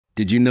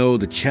Did you know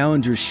the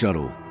Challenger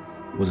Shuttle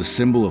was a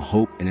symbol of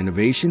hope and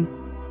innovation?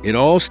 It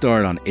all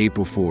started on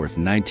April 4th,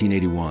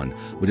 1981,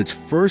 with its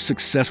first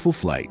successful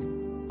flight.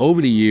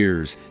 Over the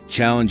years,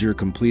 Challenger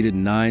completed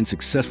 9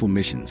 successful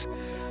missions,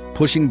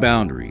 pushing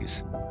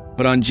boundaries.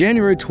 But on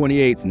January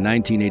 28,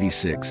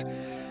 1986,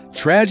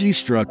 tragedy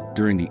struck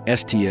during the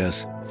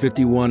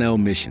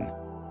STS-51L mission.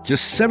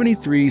 Just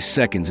 73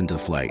 seconds into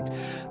flight,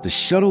 the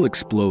shuttle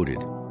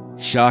exploded,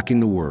 shocking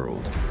the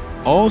world.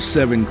 All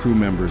 7 crew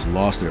members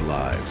lost their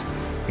lives,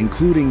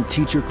 including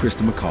teacher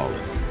Krista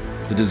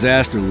McAuliffe. The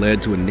disaster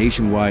led to a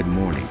nationwide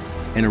mourning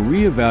and a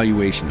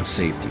re-evaluation of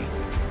safety.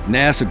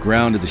 NASA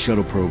grounded the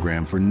shuttle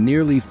program for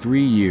nearly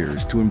 3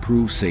 years to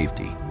improve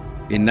safety.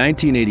 In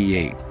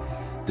 1988,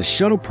 the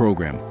shuttle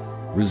program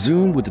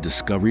resumed with the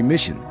Discovery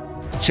mission.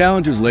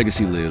 Challenger's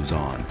legacy lives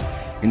on,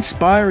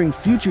 inspiring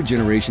future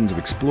generations of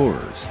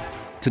explorers.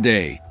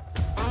 Today,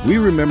 we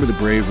remember the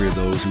bravery of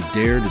those who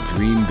dared to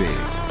dream big.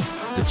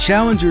 The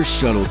Challenger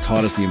Shuttle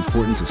taught us the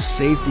importance of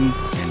safety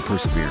and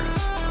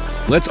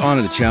perseverance. Let's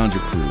honor the Challenger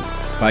crew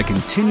by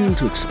continuing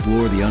to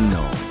explore the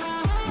unknown.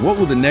 What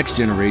will the next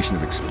generation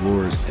of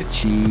explorers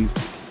achieve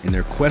in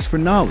their quest for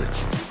knowledge?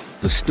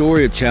 The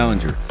story of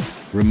Challenger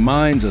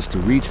reminds us to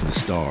reach for the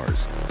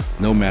stars,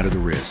 no matter the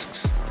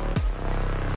risks.